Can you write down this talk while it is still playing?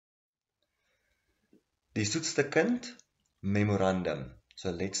Die Soetste kind, Memorandum.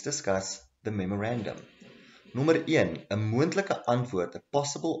 So let's discuss the memorandum. Nommer 1, 'n moontlike antwoord, 'n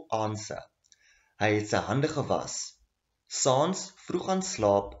possible answer. Hy het sy hande gewas. Saans vroeg aan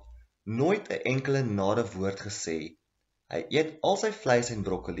slaap, nooit 'n enkele nare woord gesê. Hy eet al sy vleis en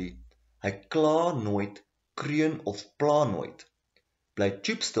broccoli. Hy kla nooit, kreun of pla nooit. Bly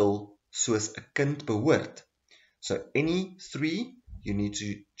stoepstil soos 'n kind behoort. So any 3, you need to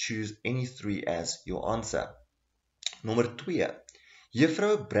choose any 3 as your answer. Nommer 2,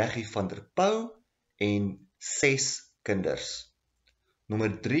 Juffrou Breggie van der Pauw en 6 kinders.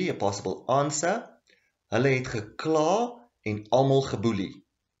 Nommer 3, a possible answer, hulle het gekla en almal geboelie.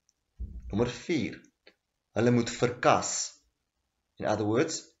 Nommer 4, hulle moet verkas. In other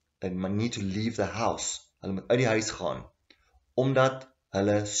words, they need to leave the house. Hulle moet uit die huis gaan, omdat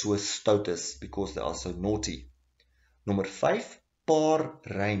hulle so stout is, because they are so naughty. Nommer 5, paar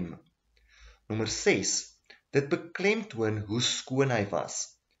rym. Nommer 6, dit beklemtoon hoe skoon hy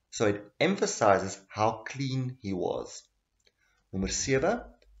was. So it emphasizes how clean he was. Nommer 7,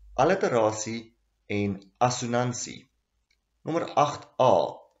 alliterasie en assonansie. Nommer 8a,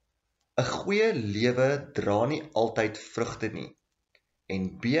 'n goeie lewe dra nie altyd vrugte nie.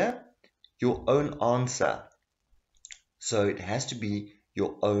 En B, your own answer. So it has to be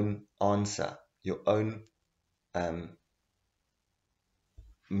your own answer, your own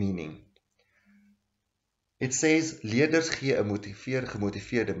meaning. It says leerders gee 'n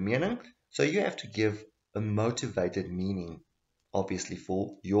gemotiveerde mening, so you have to give a motivated meaning, obviously,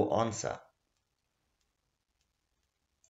 for your answer.